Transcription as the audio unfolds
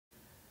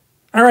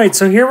All right,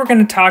 so here we're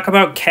going to talk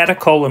about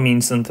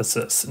catecholamine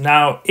synthesis.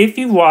 Now, if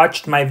you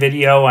watched my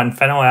video on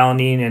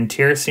phenylalanine and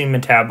tyrosine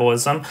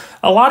metabolism,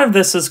 a lot of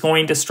this is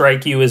going to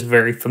strike you as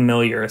very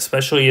familiar,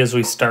 especially as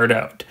we start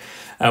out.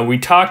 We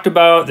talked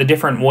about the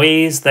different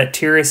ways that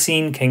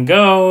tyrosine can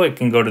go. It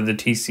can go to the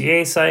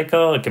TCA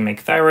cycle, it can make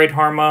thyroid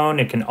hormone,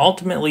 it can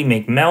ultimately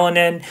make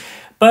melanin,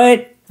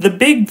 but the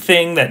big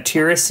thing that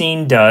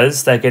tyrosine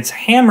does that gets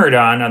hammered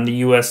on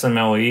the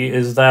USMLE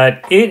is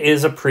that it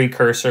is a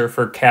precursor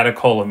for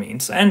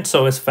catecholamines, and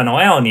so is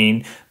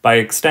phenylalanine by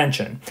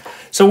extension.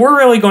 So we're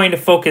really going to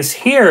focus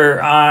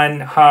here on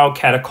how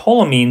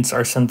catecholamines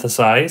are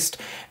synthesized,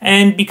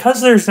 and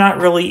because there's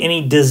not really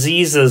any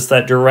diseases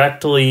that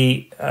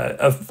directly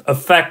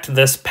affect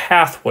this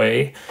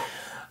pathway,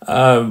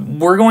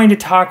 we're going to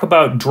talk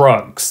about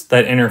drugs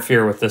that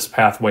interfere with this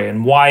pathway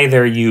and why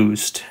they're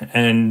used,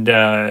 and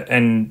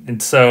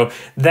so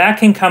that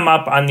can come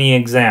up on the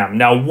exam.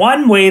 Now,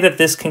 one way that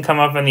this can come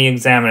up on the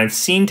exam, and I've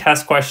seen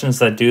test questions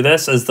that do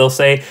this, is they'll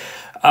say,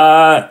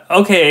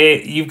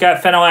 okay, you've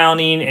got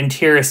phenylalanine and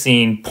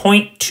tyrosine,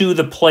 point to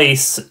the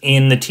place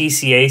in the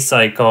TCA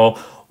cycle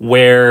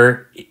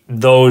where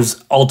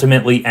those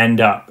ultimately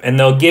end up. And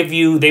they'll give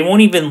you, they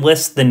won't even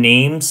list the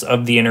names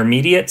of the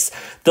intermediates.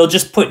 They'll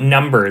just put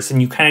numbers, and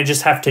you kind of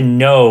just have to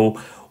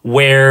know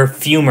where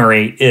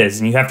fumarate is.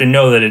 And you have to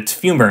know that it's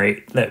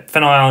fumarate, that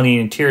phenylalanine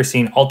and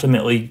tyrosine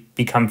ultimately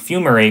become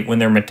fumarate when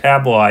they're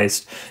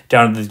metabolized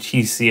down to the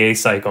TCA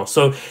cycle.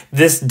 So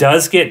this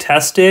does get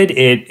tested.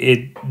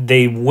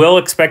 They will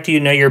expect you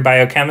to know your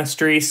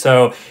biochemistry,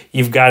 so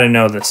you've got to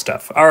know this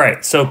stuff. All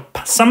right, so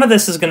some of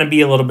this is going to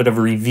be a little bit of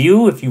a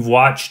review if you've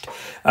watched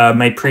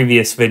my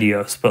previous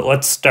videos, but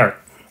let's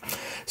start.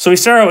 So we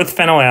start out with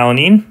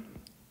phenylalanine.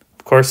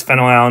 Of course,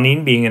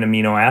 phenylalanine being an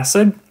amino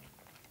acid,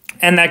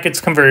 and that gets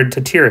converted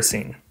to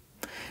tyrosine.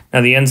 Now,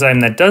 the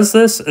enzyme that does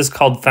this is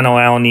called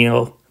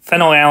phenylalanine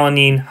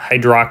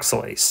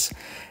hydroxylase,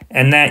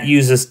 and that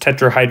uses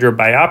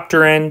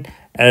tetrahydrobiopterin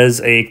as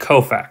a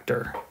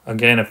cofactor.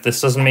 Again, if this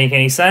doesn't make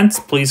any sense,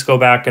 please go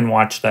back and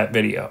watch that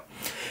video.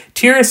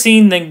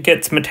 Tyrosine then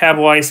gets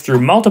metabolized through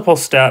multiple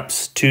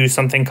steps to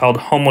something called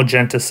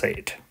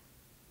homogentisate.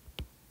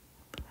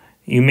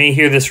 You may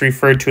hear this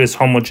referred to as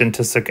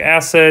homogentisic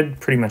acid,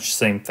 pretty much the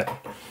same thing.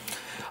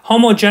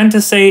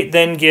 Homogentisate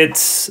then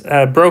gets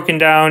broken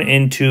down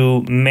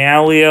into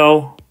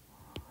mallyl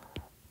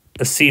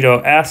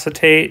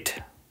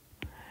acetoacetate,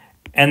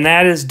 and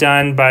that is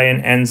done by an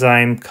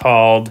enzyme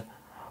called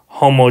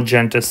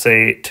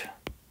homogentisate.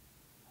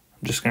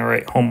 I'm just going to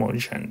write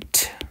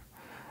homogent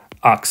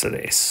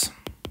oxidase.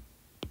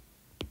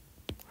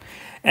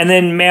 And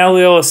then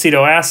mallyl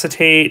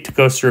acetoacetate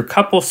goes through a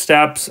couple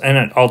steps, and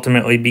it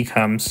ultimately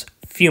becomes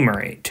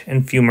fumarate,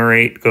 and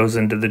fumarate goes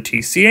into the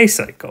TCA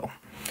cycle.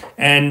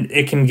 And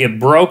it can get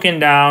broken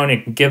down,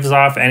 it gives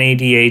off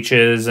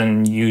NADHs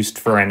and used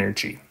for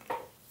energy.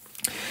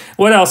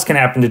 What else can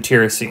happen to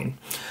tyrosine?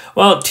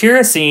 Well,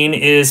 tyrosine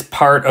is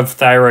part of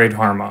thyroid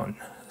hormone.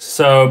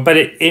 But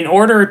in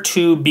order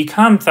to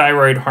become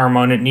thyroid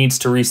hormone, it needs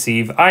to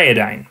receive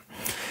iodine.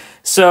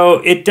 So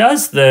it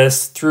does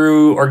this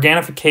through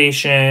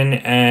organification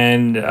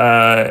and,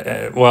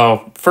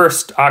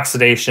 first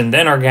oxidation,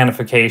 then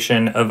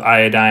organification of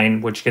iodine,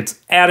 which gets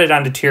added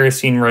onto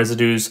tyrosine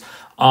residues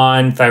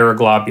on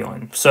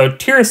thyroglobulin. So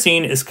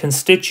tyrosine is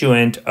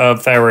constituent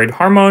of thyroid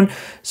hormone,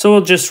 so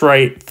we'll just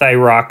write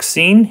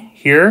thyroxine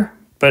here,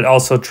 but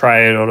also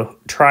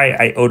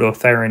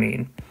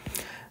triiodothyronine.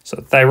 So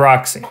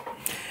thyroxine.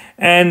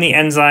 And the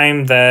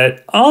enzyme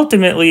that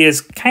ultimately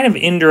is kind of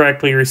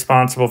indirectly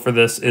responsible for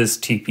this is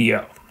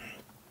TPO.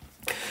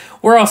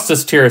 Where else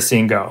does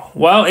tyrosine go?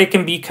 Well, it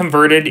can be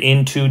converted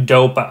into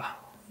DOPA.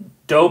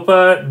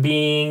 DOPA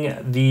being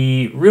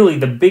really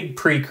the big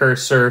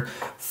precursor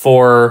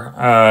for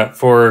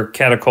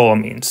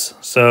catecholamines.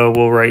 So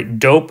we'll write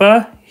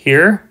DOPA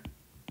here.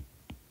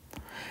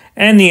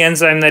 And the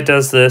enzyme that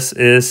does this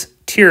is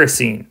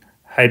tyrosine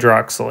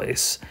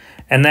hydroxylase.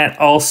 And that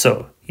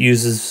also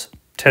uses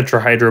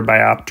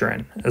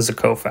tetrahydrobiopterin as a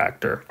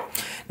cofactor.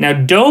 Now,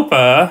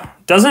 DOPA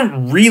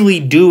doesn't really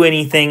do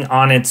anything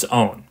on its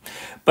own,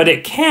 but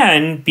it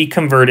can be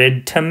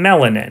converted to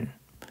melanin.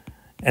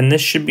 And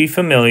this should be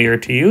familiar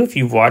to you if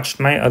you've watched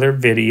my other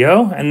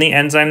video. And the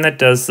enzyme that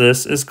does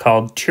this is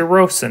called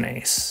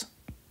tyrosinase.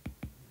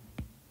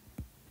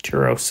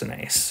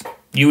 Tyrosinase.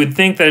 You would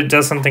think that it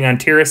does something on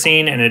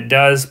tyrosine, and it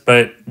does,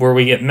 but where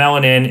we get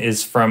melanin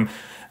is from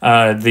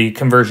the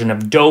conversion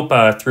of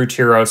DOPA through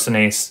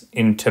tyrosinase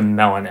into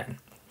melanin.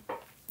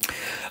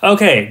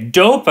 Okay,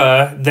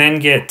 DOPA then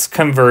gets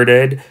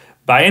converted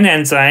by an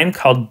enzyme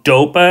called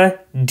DOPA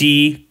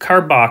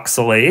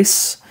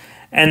decarboxylase,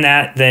 and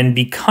that then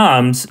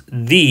becomes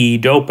the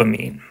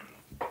dopamine.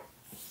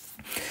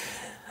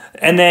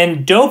 And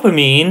then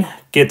dopamine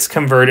gets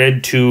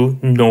converted to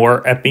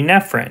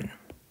norepinephrine,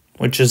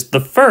 which is the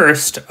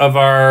first of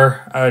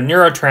our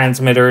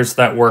neurotransmitters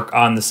that work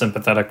on the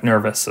sympathetic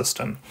nervous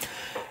system.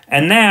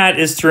 And that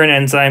is through an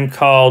enzyme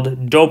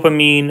called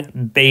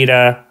dopamine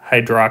beta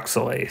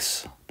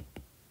hydroxylase.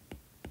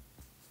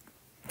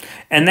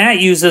 and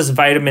that uses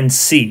vitamin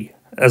C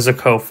as a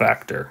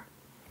cofactor.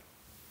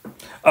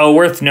 Oh,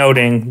 worth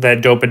noting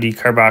that dopa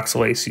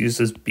decarboxylase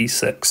uses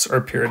B6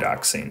 or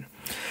pyridoxine.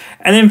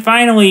 And then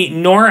finally,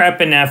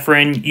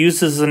 norepinephrine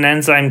uses an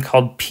enzyme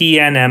called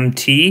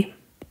PNMT,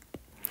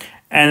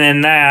 and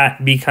then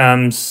that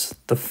becomes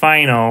the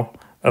final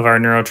of our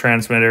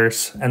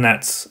neurotransmitters, and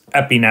that's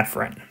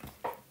epinephrine.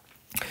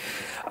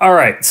 All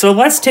right, so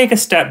let's take a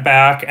step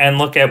back and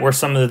look at where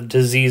some of the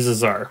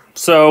diseases are.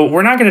 So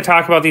we're not going to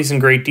talk about these in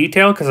great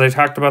detail because I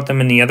talked about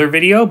them in the other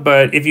video,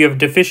 but if you have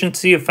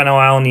deficiency of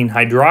phenylalanine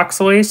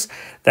hydroxylase,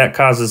 that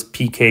causes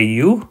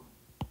PKU.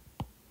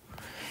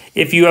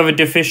 If you have a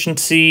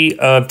deficiency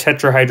of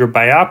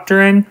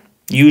tetrahydrobiopterin,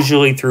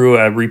 usually through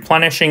a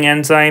replenishing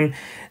enzyme,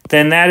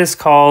 then that is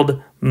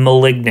called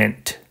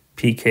malignant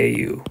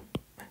PKU.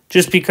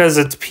 Just because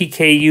it's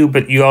PKU,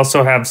 but you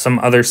also have some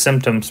other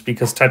symptoms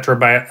because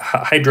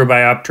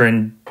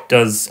tetrahydrobiopterin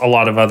does a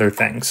lot of other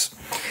things.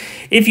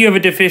 If you have a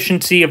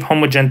deficiency of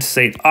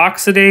homogentisate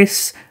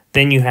oxidase,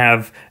 then you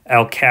have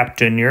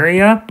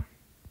alkaptonuria.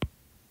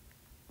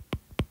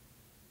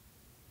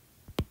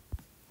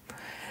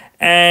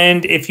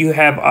 And if you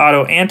have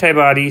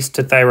autoantibodies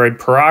to thyroid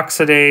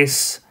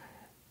peroxidase,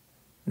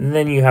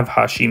 then you have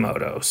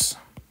Hashimoto's.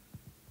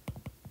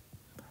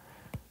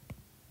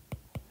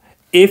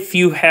 If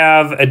you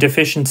have a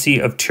deficiency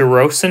of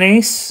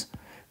tyrosinase,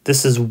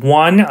 this is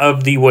one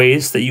of the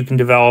ways that you can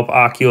develop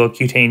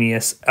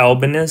oculocutaneous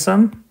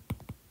albinism.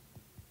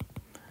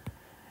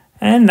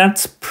 And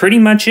that's pretty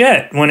much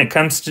it when it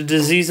comes to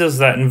diseases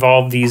that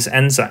involve these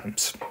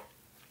enzymes.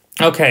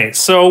 Okay,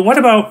 so what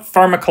about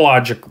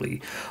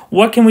pharmacologically?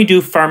 What can we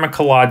do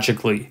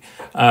pharmacologically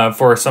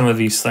for some of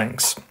these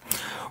things?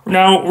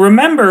 Now,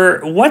 remember,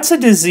 what's a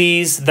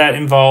disease that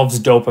involves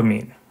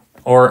dopamine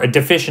or a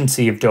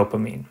deficiency of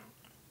dopamine?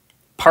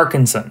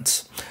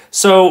 Parkinson's.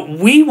 So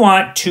we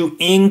want to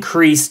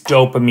increase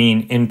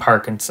dopamine in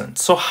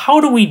Parkinson's. So how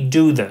do we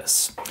do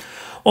this?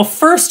 Well,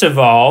 first of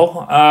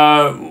all,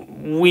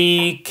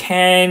 we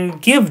can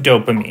give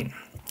dopamine.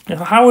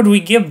 How would we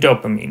give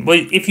dopamine?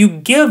 Well, if you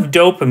give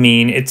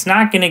dopamine, it's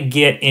not going to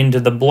get into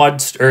the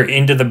blood or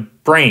into the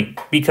brain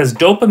because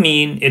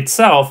dopamine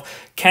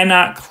itself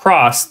cannot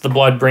cross the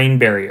blood-brain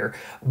barrier,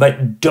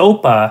 but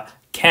dopa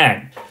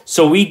can.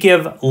 So we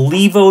give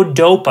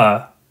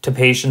levodopa to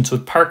patients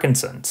with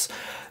Parkinson's.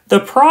 The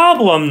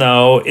problem,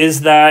 though,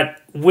 is that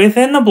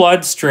within the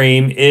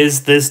bloodstream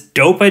is this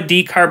dopa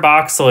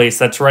decarboxylase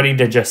that's ready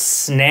to just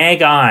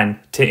snag on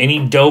to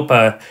any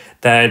dopa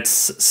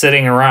that's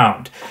sitting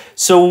around.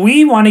 So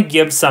we want to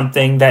give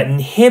something that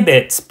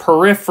inhibits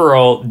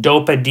peripheral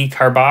dopa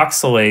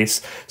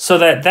decarboxylase so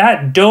that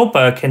that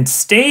dopa can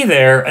stay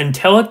there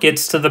until it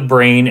gets to the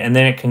brain and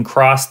then it can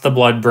cross the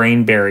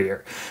blood-brain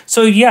barrier.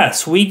 So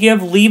yes, we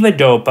give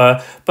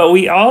levodopa, but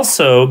we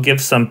also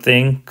give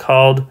something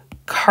called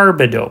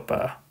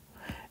carbidopa.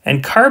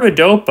 And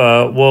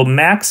carbidopa will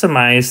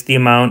maximize the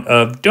amount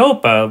of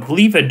dopa,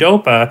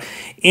 levodopa,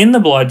 in the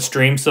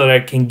bloodstream so that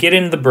it can get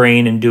into the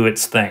brain and do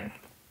its thing.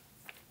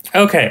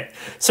 Okay,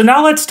 so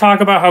now let's talk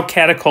about how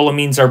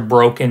catecholamines are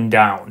broken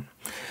down.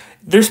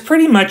 There's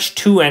pretty much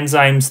two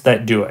enzymes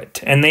that do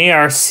it, and they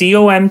are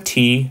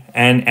COMT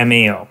and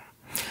MAO.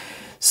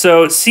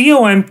 So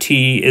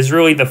COMT is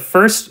really the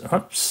first,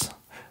 it's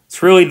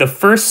really the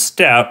first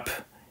step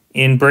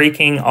in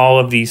breaking all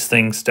of these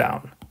things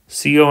down.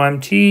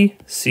 COMT,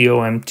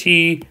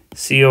 COMT,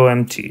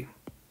 COMT.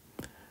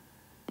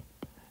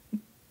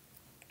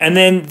 And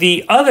then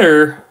the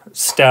other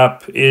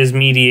step is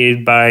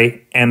mediated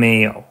by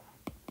MAO.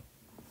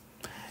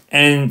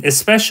 And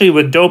especially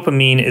with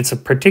dopamine, it's a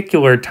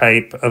particular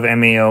type of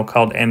MAO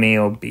called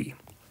MAOB.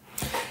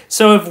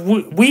 So if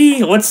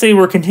let's say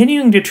we're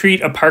continuing to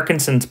treat a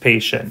Parkinson's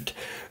patient,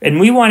 and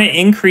we want to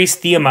increase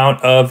the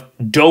amount of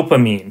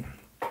dopamine.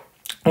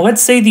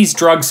 Let's say these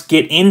drugs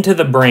get into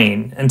the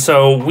brain, and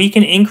so we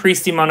can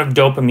increase the amount of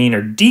dopamine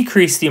or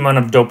decrease the amount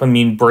of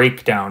dopamine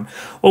breakdown.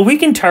 Well, we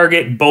can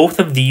target both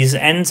of these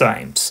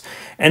enzymes.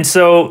 And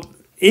so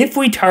if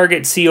we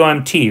target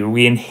COMT, or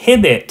we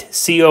inhibit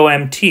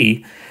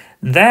COMT,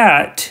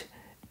 that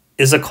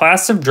is a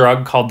class of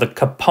drug called the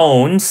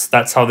capones.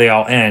 That's how they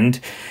all end.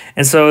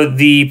 And so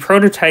the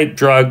prototype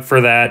drug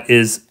for that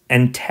is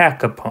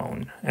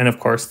entacapone. And of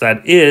course,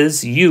 that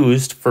is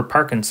used for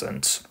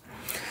Parkinson's.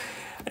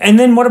 And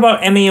then what about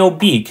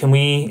MAOB? Can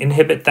we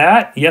inhibit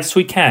that? Yes,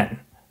 we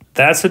can.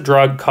 That's a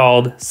drug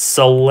called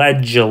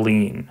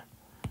selegiline.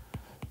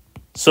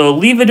 So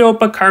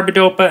levodopa,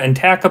 carbidopa,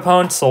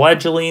 entacapone,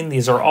 selegiline,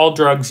 these are all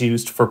drugs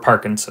used for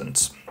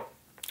Parkinson's.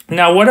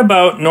 Now, what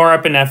about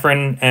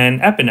norepinephrine and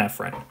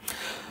epinephrine?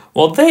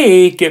 Well,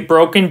 they get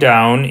broken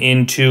down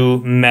into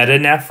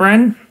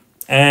metanephrine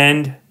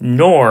and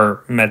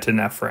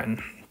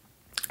norepinephrine.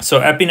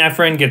 So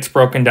epinephrine gets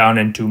broken down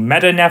into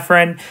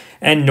metanephrine,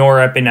 and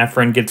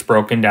norepinephrine gets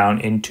broken down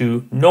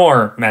into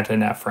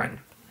normetanephrine.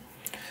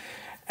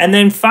 And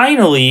then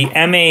finally,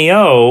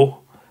 MAO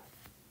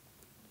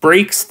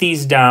breaks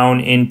these down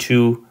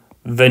into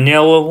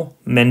vanillyl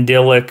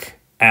mandylic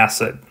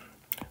acid.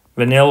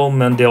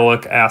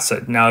 Phenylalanine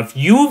acid. Now, if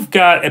you've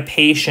got a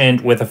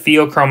patient with a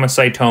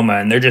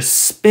pheochromocytoma and they're just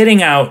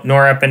spitting out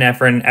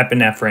norepinephrine,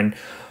 epinephrine,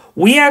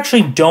 we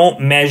actually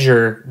don't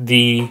measure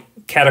the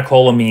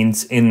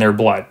catecholamines in their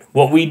blood.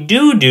 What we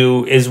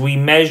do is we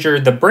measure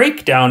the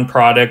breakdown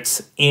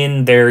products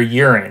in their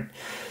urine.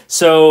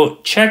 So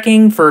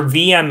checking for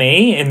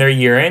VMA in their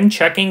urine,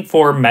 checking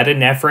for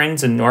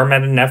metanephrines and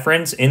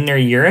norepinephrines in their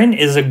urine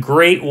is a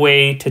great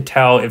way to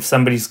tell if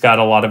somebody's got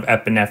a lot of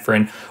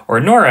epinephrine or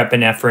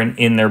norepinephrine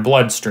in their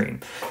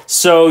bloodstream.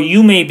 So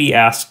you may be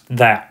asked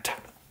that.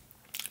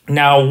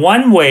 Now,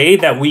 one way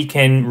that we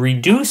can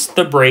reduce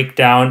the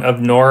breakdown of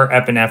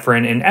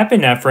norepinephrine and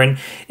epinephrine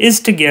is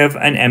to give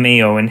an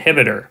MAO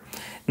inhibitor.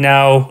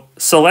 Now,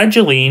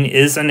 selegiline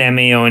is an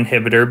MAO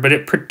inhibitor, but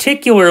it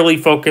particularly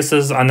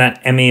focuses on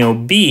that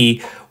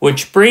MAO-B,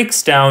 which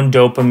breaks down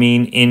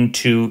dopamine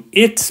into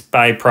its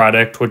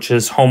byproduct, which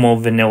is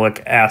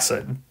homovinylic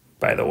acid,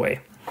 by the way.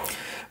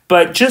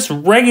 But just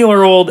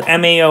regular old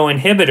MAO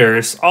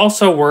inhibitors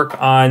also work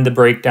on the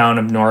breakdown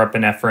of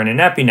norepinephrine and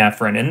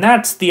epinephrine, and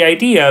that's the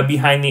idea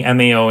behind the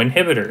MAO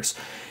inhibitors.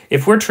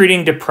 If we're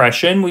treating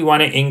depression, we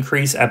want to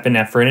increase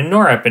epinephrine and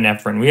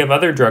norepinephrine. We have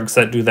other drugs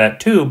that do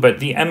that too, but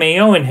the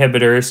MAO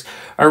inhibitors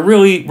were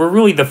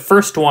really the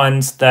first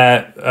ones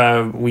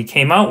that we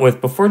came out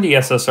with before the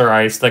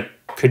SSRIs that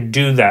could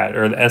do that,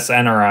 or the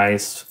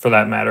SNRIs for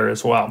that matter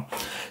as well.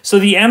 So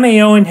the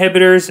MAO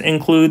inhibitors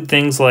include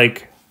things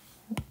like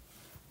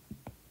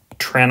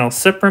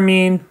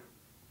tranylcypromine,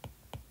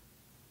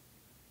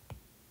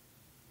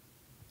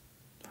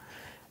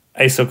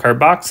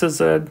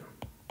 isocarboxazid,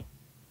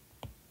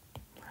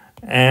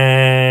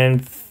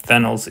 and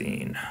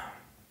phenelzine.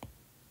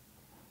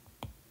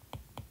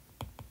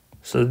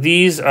 So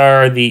these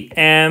are the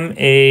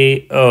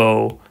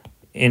MAO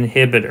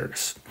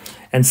inhibitors.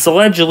 And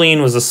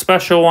selegiline was a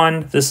special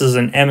one. This is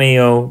an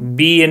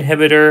MAO-B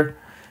inhibitor.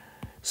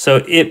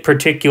 So it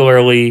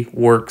particularly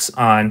works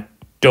on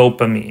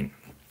dopamine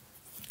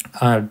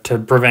to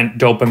prevent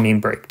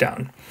dopamine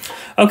breakdown.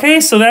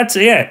 Okay, so that's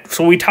it.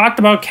 So we talked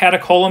about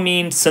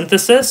catecholamine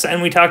synthesis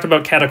and we talked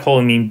about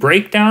catecholamine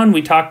breakdown.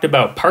 We talked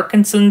about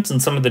Parkinson's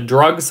and some of the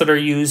drugs that are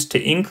used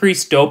to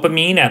increase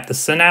dopamine at the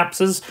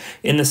synapses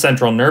in the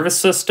central nervous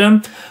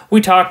system. We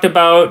talked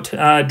about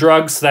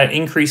drugs that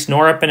increase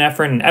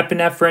norepinephrine and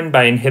epinephrine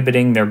by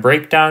inhibiting their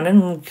breakdown,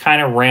 and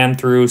kind of ran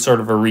through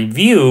sort of a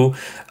review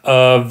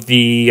of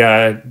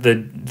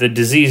the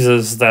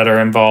diseases that are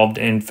involved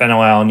in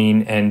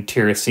phenylalanine and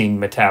tyrosine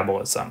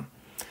metabolism.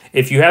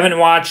 If you haven't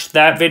watched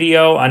that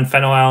video on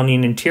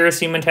phenylalanine and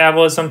tyrosine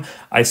metabolism,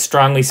 I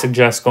strongly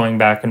suggest going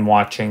back and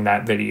watching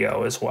that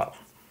video as well.